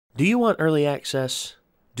Do you want early access?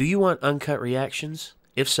 Do you want uncut reactions?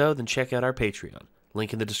 If so, then check out our Patreon.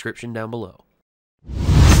 Link in the description down below.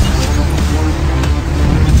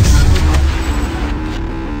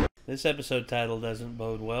 This episode title doesn't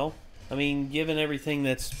bode well. I mean, given everything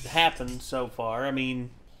that's happened so far, I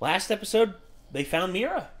mean, last episode, they found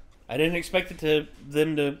Mira. I didn't expect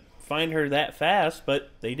them to find her that fast,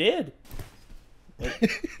 but they did.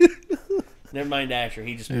 Never mind Asher.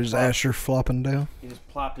 There's Asher flopping down. He just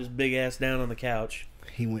plopped his big ass down on the couch.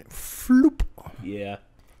 He went floop. Yeah.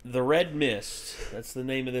 The Red Mist. That's the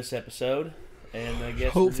name of this episode. And I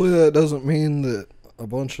guess hopefully that doesn't mean that a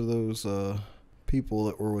bunch of those people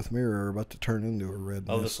that were with Mira are about to turn into a red mist.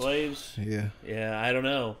 Oh, the slaves? Yeah. Yeah, I don't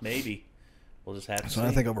know. Maybe. We'll just have to see. When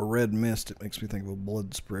I think of a red mist, it makes me think of a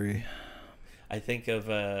blood spray. I think of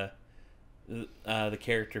the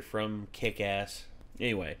character from Kick-Ass.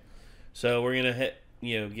 Anyway, so we're going to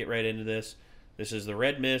get right into this. This is The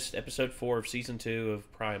Red Mist, episode 4 of season 2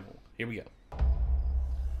 of Primal. Here we go.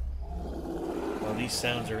 Well, these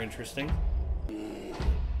sounds are interesting.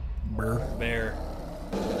 Bear.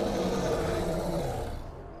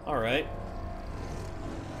 All right.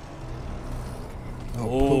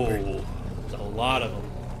 Oh, there's a lot of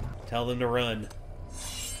them. Tell them to run.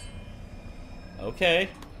 Okay.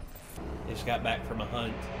 They just got back from a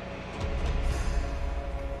hunt.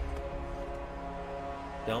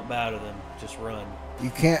 Don't bow to them. Just run.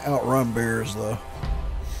 You can't outrun bears, though.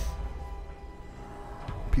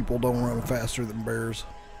 People don't run faster than bears.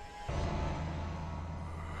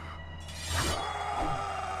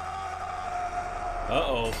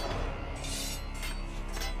 Uh-oh.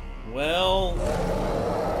 Well...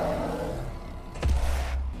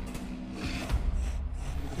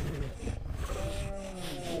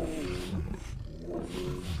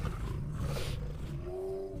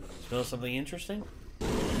 Smell something interesting?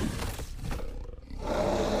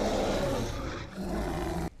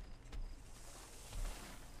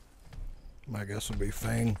 My guess would be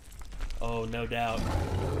Fang. Oh, no doubt. I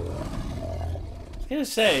was gonna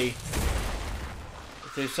say,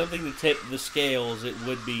 if there's something to tip the scales, it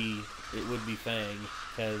would be Fang,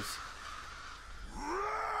 because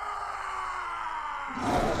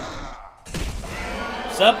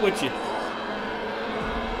what's up with you?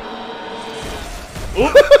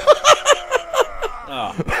 Oop.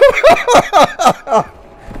 Oh.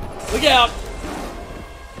 Look out!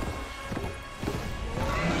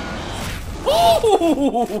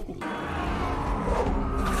 Oh!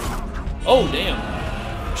 Oh,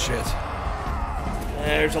 damn. Shit.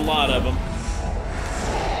 There's a lot of them.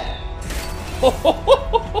 I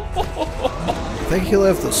think he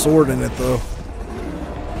left the sword in it, though.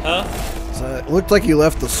 Huh? So it looked like he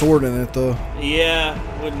left the sword in it, though. Yeah,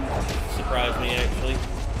 wouldn't surprise me, actually.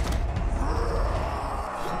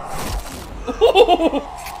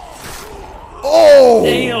 Oh!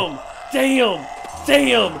 Damn! Damn!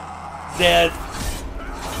 Damn!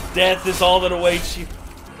 Death is all that awaits you.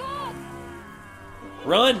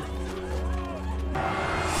 Run!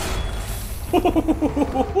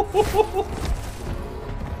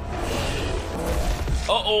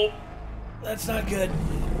 Uh-oh. That's not good. I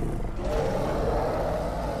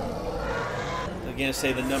was gonna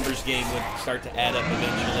say the numbers game would start to add up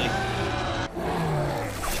eventually.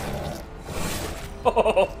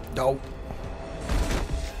 Oh! No.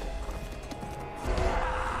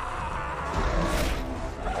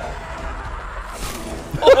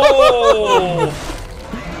 Oh!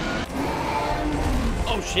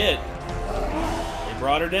 Oh shit! They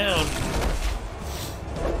brought her down.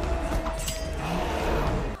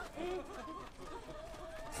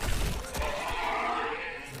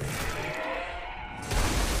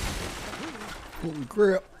 Holy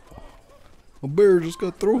crap. A bear just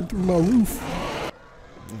got thrown through my roof. Oh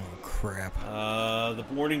crap. The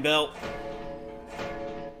warning belt.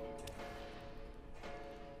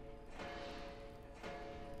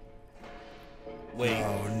 Wait.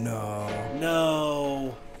 Oh no.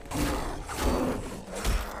 No.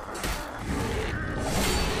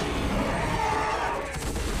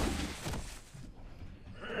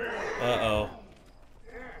 Uh-oh.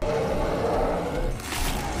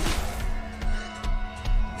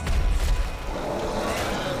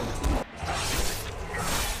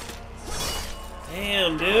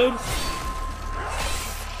 Damn, dude.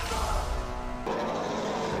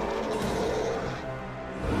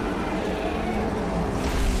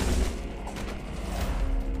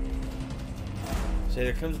 So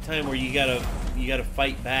there comes a time where you gotta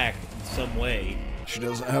fight back in some way. She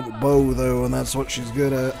doesn't have a bow though, and that's what she's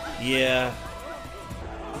good at. Yeah.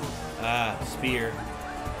 Ah, spear.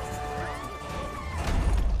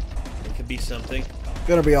 It could be something.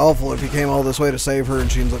 Gonna be awful if he came all this way to save her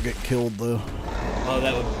and she ends up getting killed, though. Oh,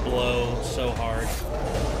 that would blow so hard.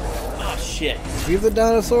 Ah, shit. Leave the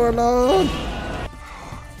dinosaur alone! I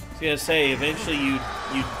was gonna say, eventually you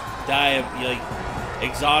die of, like,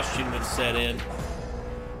 exhaustion would set in.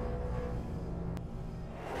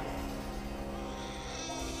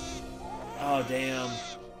 Oh, damn.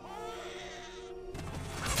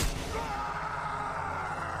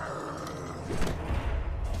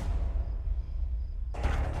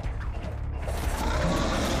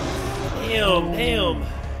 Damn.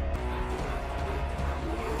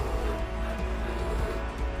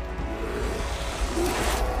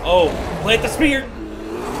 Oh, plant the spear.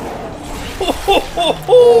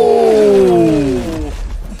 Oh.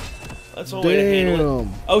 That's one way to handle it.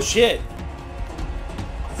 Oh, shit.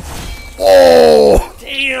 Oh!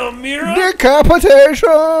 Damn, Mira. Decapitation!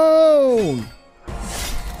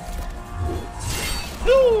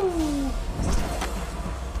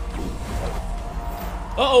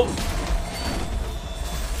 Uh-oh.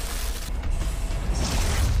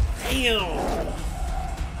 Damn.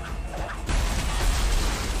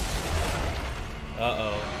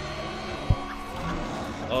 Uh-oh.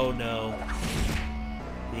 Oh, no.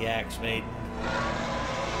 The Axe Maiden.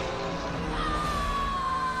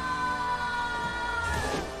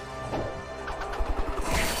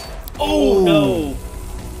 Oh, no.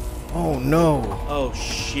 Oh, no. Oh,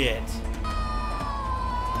 shit.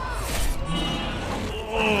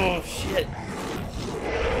 Oh, shit.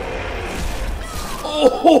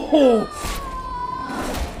 Oh!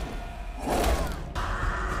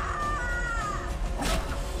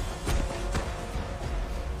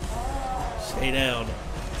 Stay down.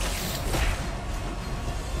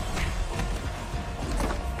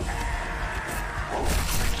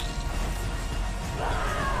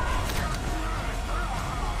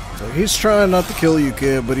 So he's trying not to kill you,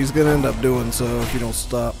 kid, but he's gonna end up doing so if you don't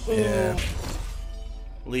stop. Yeah.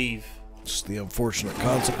 Leave. Just the unfortunate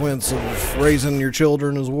consequence of raising your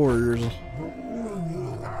children as warriors.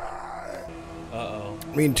 Uh-oh.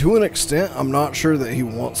 I mean, to an extent, I'm not sure that he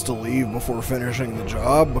wants to leave before finishing the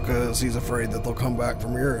job because he's afraid that they'll come back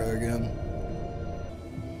from Mira again.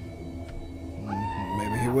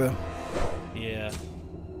 Maybe he will. Yeah.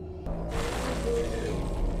 I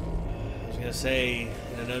was gonna say,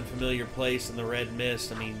 in an unfamiliar place in the red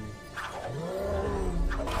mist, I mean...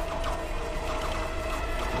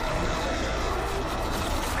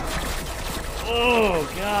 Oh,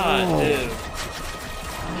 God, dude.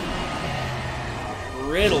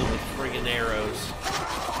 Riddled with friggin' arrows.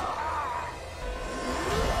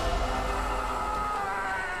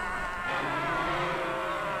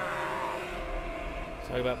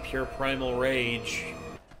 Talk about pure primal rage.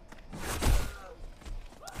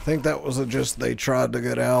 I think that was just they tried to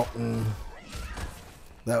get out and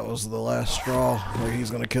that was the last straw. Like he's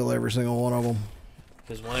going to kill every single one of them.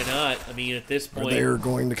 Because why not? I mean, at this point... They're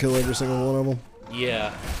going to kill every single one of them?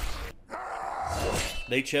 Yeah.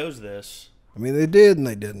 They chose this. I mean, they did and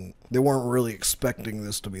they didn't. They weren't really expecting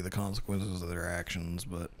this to be the consequences of their actions,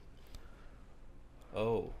 but...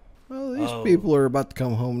 Oh. Well, these people are about to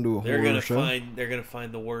come home to a horror show. They're gonna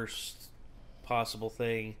find the worst possible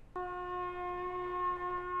thing.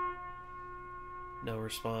 No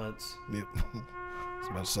response. Yep. I was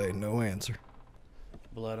about to say, no answer.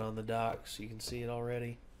 Blood on the docks. You can see it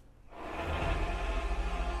already.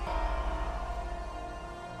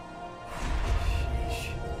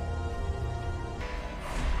 Sheesh.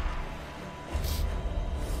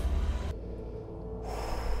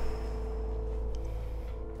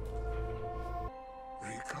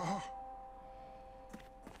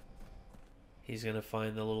 He's gonna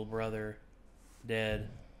find the little brother dead.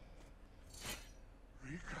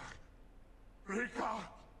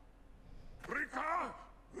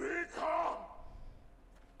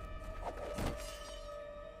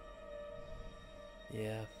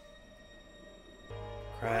 Yeah.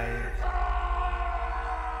 They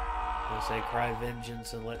say cry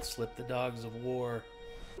vengeance and let slip the dogs of war.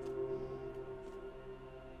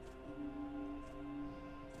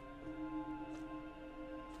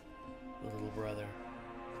 The little brother.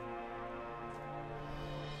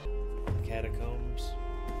 Catacombs.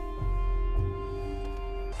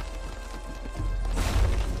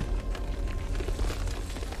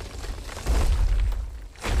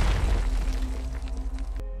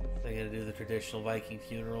 They're gonna do the traditional Viking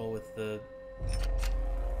funeral with the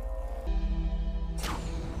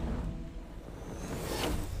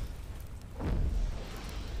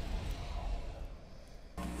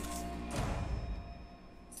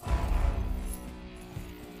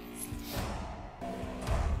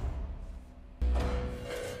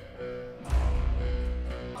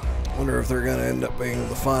wonder if they're going to end up being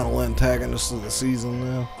the final antagonists of the season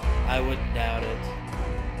now. I wouldn't doubt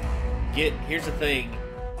it. Here's the thing.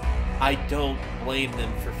 I don't blame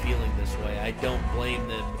them for feeling this way. I don't blame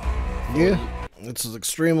them. Yeah, it's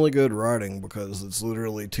extremely good writing because it's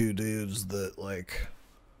literally two dudes that, like,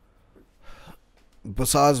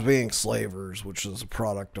 besides being slavers, which is a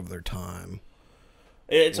product of their time.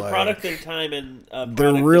 It's like, a product of their time, and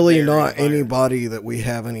they're really not anybody that we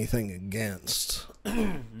have anything against.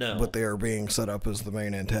 No. But they are being set up as the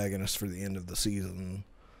main antagonists for the end of the season.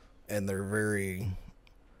 And they're very...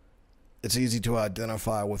 It's easy to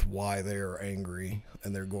identify with why they are angry,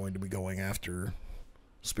 and they're going to be going after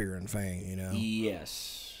Spear and Fang, you know?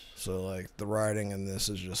 Yes. So, like, the writing in this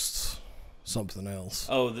is just something else.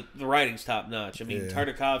 Oh, the writing's top notch. I mean, yeah.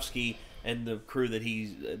 Tartakovsky and the crew that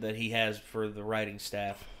he has for the writing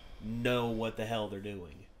staff know what the hell they're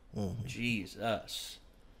doing. Mm-hmm. Jesus.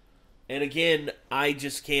 And again, I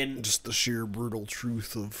just can't... Just the sheer brutal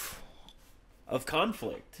truth of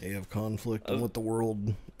conflict. Yeah, of conflict and what the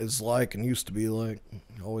world is like and used to be like.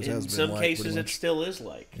 Always has been like. In some cases, it still is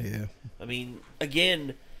like. Yeah. I mean,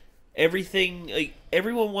 again, everything... Like,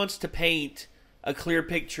 everyone wants to paint a clear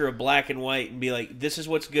picture of black and white and be like, this is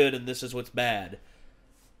what's good and this is what's bad.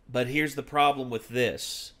 But here's the problem with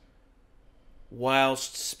this.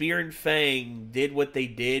 Whilst Spear and Fang did what they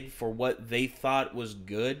did for what they thought was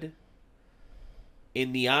good,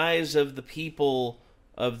 in the eyes of the people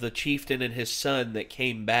of the chieftain and his son that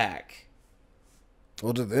came back...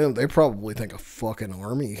 Well, to them, they probably think a fucking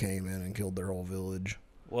army came in and killed their whole village.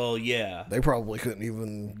 Well, yeah. They probably couldn't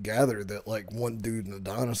even gather that, like, one dude and a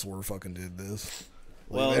dinosaur fucking did this.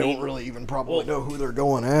 Like, they don't really even probably know who they're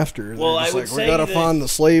going after. Well, I would say we gotta find the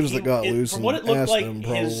slaves that got loose and ask like, them,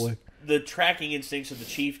 probably. The tracking instincts of the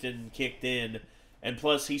chieftain kicked in, and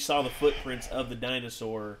plus he saw the footprints of the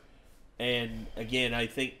dinosaur, and again, I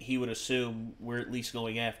think he would assume we're at least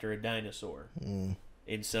going after a dinosaur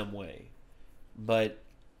in some way. But...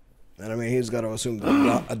 And I mean, he's got to assume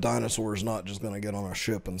that a dinosaur is not just going to get on a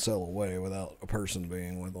ship and sail away without a person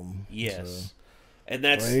being with them. Yes. So, and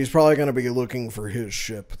that's... I mean, he's probably going to be looking for his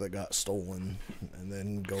ship that got stolen and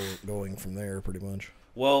then going from there, pretty much.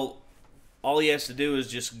 Well, all he has to do is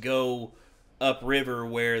just go upriver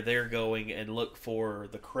where they're going and look for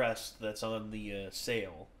the crest that's on the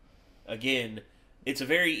sail. Again, it's a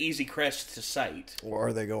very easy crest to sight. Or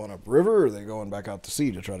are they going upriver, or are they going back out to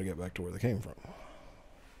sea to try to get back to where they came from?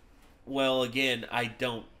 Well, again, I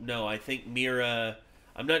don't know. I think Mira...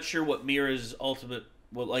 I'm not sure what Mira's ultimate...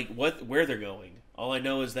 Well, like, where they're going. All I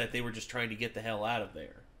know is that they were just trying to get the hell out of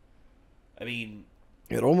there. I mean...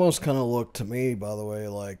 It almost kind of looked to me, by the way,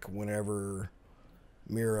 like whenever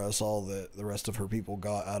Mira saw that the rest of her people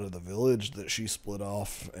got out of the village, that she split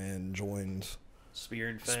off and joined Spear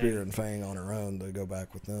and Fang on her own to go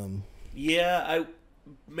back with them. Yeah,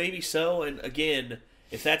 maybe so. And again,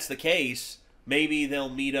 if that's the case... Maybe they'll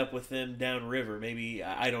meet up with them downriver. Maybe,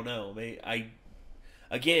 I don't know.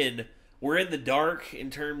 Again, we're in the dark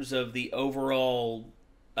in terms of the overall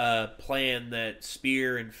plan that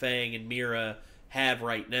Spear and Fang and Mira have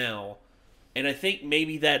right now. And I think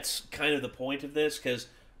maybe that's kind of the point of this, because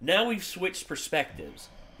now we've switched perspectives.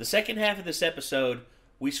 The second half of this episode,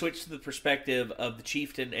 we switched to the perspective of the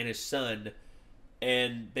chieftain and his son,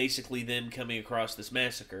 and basically them coming across this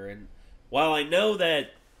massacre. And while I know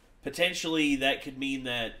that potentially that could mean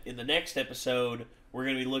that in the next episode we're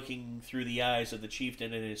going to be looking through the eyes of the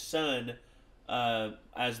chieftain and his son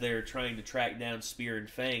as they're trying to track down Spear and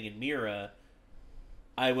Fang and Mira.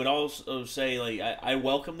 I would also say, like, I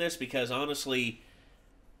welcome this because honestly...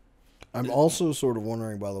 I'm also sort of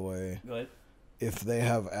wondering, by the way, go ahead, if they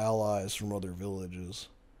have allies from other villages.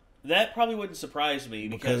 That probably wouldn't surprise me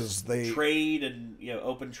because they trade and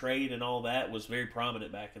open trade and all that was very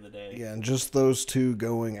prominent back in the day. Yeah, and just those two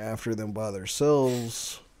going after them by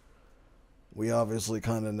themselves, we obviously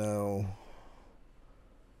kind of know.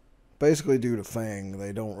 Basically, due to Fang,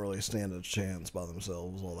 they don't really stand a chance by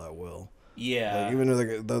themselves all that well. Yeah. Like,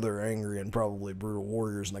 even though they're angry and probably brutal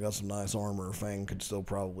warriors and they got some nice armor, Fang could still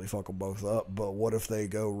probably fuck them both up. But what if they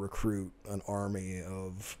go recruit an army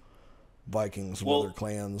of Vikings from other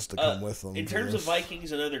clans to come with them? In terms of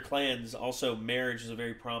Vikings and other clans, also marriage is a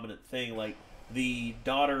very prominent thing. Like, the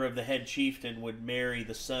daughter of the head chieftain would marry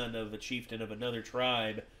the son of a chieftain of another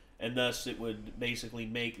tribe, and thus it would basically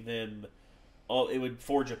make them... It would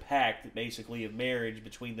forge a pact, basically, of marriage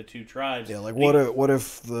between the two tribes. Yeah, like, what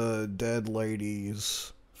if the dead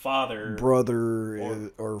lady's brother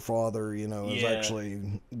or father, is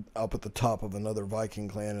actually up at the top of another Viking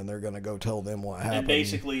clan, and they're going to go tell them what happened. And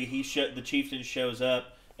basically, the chieftain shows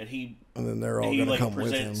up, and then they're all going to come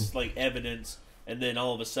with him. Presents, like, evidence and then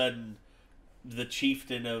all of a sudden, the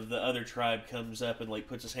chieftain of the other tribe comes up and like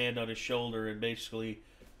puts his hand on his shoulder and basically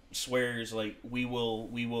swears like we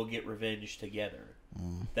will get revenge together.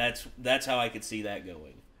 That's how I could see that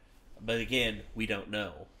going. But again, we don't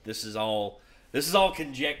know. This is all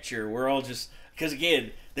conjecture. We're all just because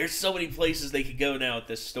again, there's so many places they could go now with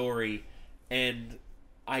this story, and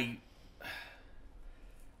I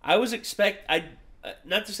was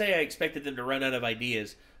not to say I expected them to run out of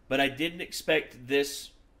ideas, but I didn't expect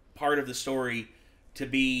this part of the story to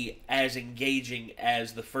be as engaging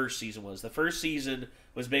as the first season was. The first season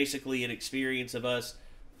was basically an experience of us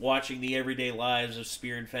watching the everyday lives of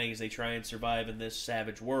Spear and Fang as they try and survive in this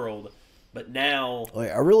savage world. But now, like,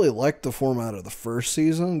 I really liked the format of the first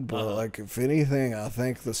season, but like, if anything, I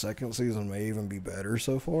think the second season may even be better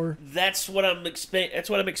so far. That's what I'm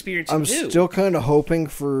experiencing. I'm too. still kind of hoping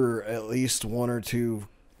for at least 1 or 2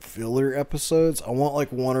 filler episodes. I want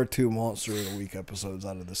like 1 or 2 Monster of the Week episodes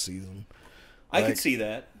out of the season. I can see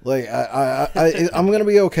that. Like, I'm gonna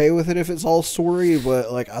be okay with it if it's all story, but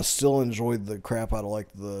like, I still enjoyed the crap out of like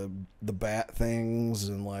the bat things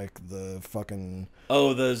and like the fucking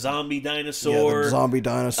the zombie dinosaur, the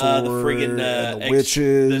friggin' the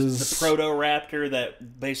witches, the proto-raptor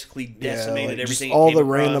that basically decimated like everything. All the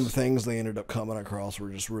random things they ended up coming across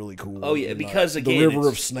were just really cool. Oh yeah, and, because like, again, the river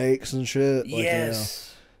of snakes and shit. Like, yes.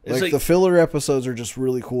 Like the filler episodes are just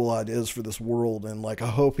really cool ideas for this world, and like I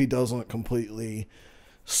hope he doesn't completely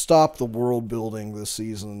stop the world building this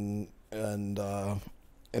season and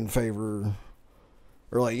in favor,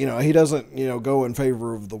 or like he doesn't go in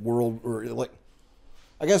favor of the world, or like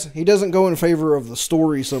I guess he doesn't go in favor of the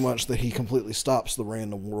story so much that he completely stops the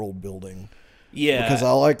random world building. Yeah, because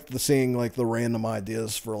I like seeing like the random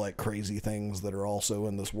ideas for like crazy things that are also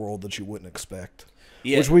in this world that you wouldn't expect.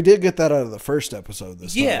 Yeah. Which we did get that out of the first episode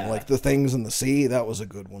this time. Like the things in the sea, that was a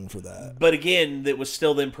good one for that. But again, that was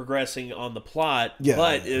still them progressing on the plot. Yeah.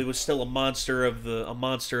 But it was still a monster of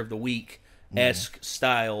the week-esque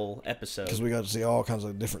style episode. Because we got to see all kinds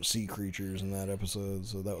of different sea creatures in that episode,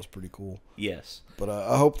 so that was pretty cool. Yes. But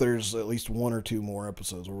I hope there's at least 1 or 2 more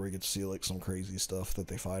episodes where we get to see like some crazy stuff that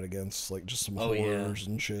they fight against, like just some horrors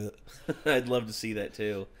and shit. I'd love to see that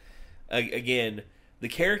too. Again, the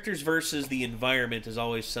characters versus the environment is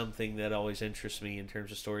always something that always interests me in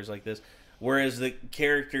terms of stories like this. Whereas the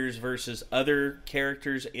characters versus other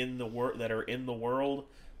characters in the that are in the world,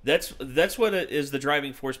 that's what is the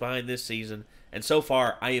driving force behind this season. And so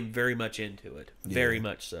far, I am very much into it, very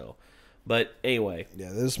much so. But anyway,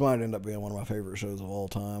 this might end up being one of my favorite shows of all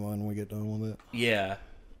time when we get done with it. Yeah.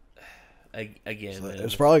 Again,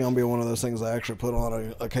 it's probably gonna be one of those things I actually put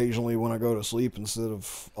on occasionally when I go to sleep instead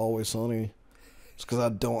of Always Sunny. Because I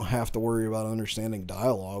don't have to worry about understanding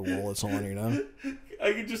dialogue while it's on,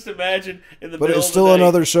 I can just imagine in the but middle it's of still the night,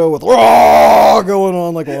 another show with "Raw" going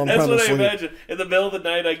on like while I'm trying to sleep. That's what I imagine. In the middle of the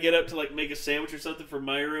night, I get up to like make a sandwich or something from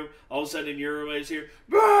my room. All of a sudden, in your room, I just hear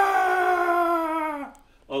 "Raw!"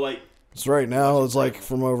 Or like. It's right now. It's like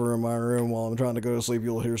from over in my room while I'm trying to go to sleep.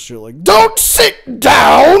 You'll hear shit like "Don't sit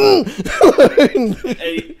down,"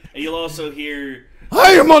 and you'll also hear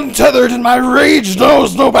 "I am untethered and my rage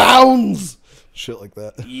knows no bounds." Shit like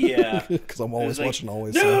that. Yeah. Because I'm always watching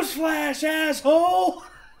Always Newsflash, asshole!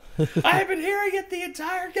 I've been hearing it the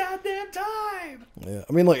entire goddamn time! Yeah.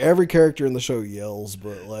 I mean, like, every character in the show yells,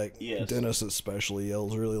 but, like, Dennis especially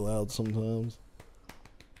yells really loud sometimes.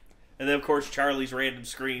 And then, of course, Charlie's random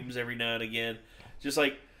screams every now and again. Just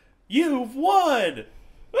like, "You've won!"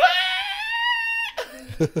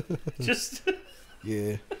 Just...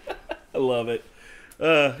 Yeah. I love it.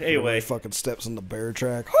 Anyway. He fucking steps in the bear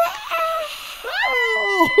track.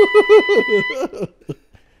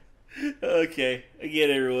 Okay,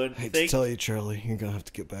 again, everyone. I hate to tell you, Charlie, you're gonna have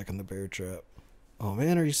to get back in the bear trap. Oh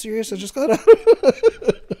man, are you serious? I just got out.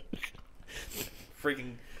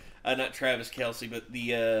 Freaking, not Travis Kelce, but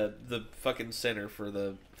the fucking center for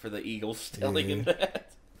the Eagles telling him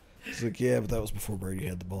that. It's like, yeah, but that was before Brady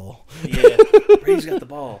had the ball. Yeah, Brady's got the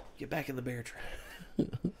ball. Get back in the bear trap.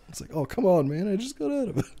 It's like, oh come on, man, I just got out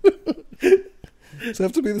of it. Does it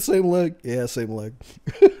have to be the same leg? Yeah, same leg.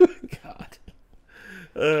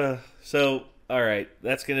 God. So, all right,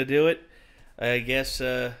 that's going to do it. I guess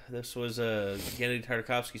this was Gennady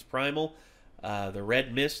Tartakovsky's Primal, The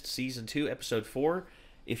Red Mist, Season 2, Episode 4.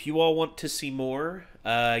 If you all want to see more,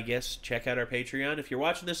 I guess check out our Patreon. If you're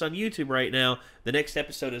watching this on YouTube right now, the next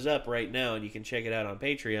episode is up right now, and you can check it out on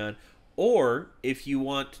Patreon. Or if you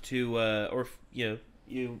want to,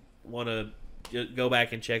 you want to go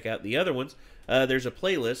back and check out the other ones, there's a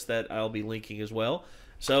playlist that I'll be linking as well.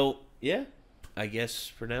 So, yeah, I guess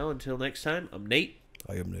for now, until next time, I'm Nate.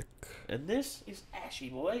 I am Nick. And this is Ashy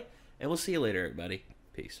Boy. And we'll see you later, everybody.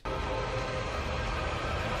 Peace.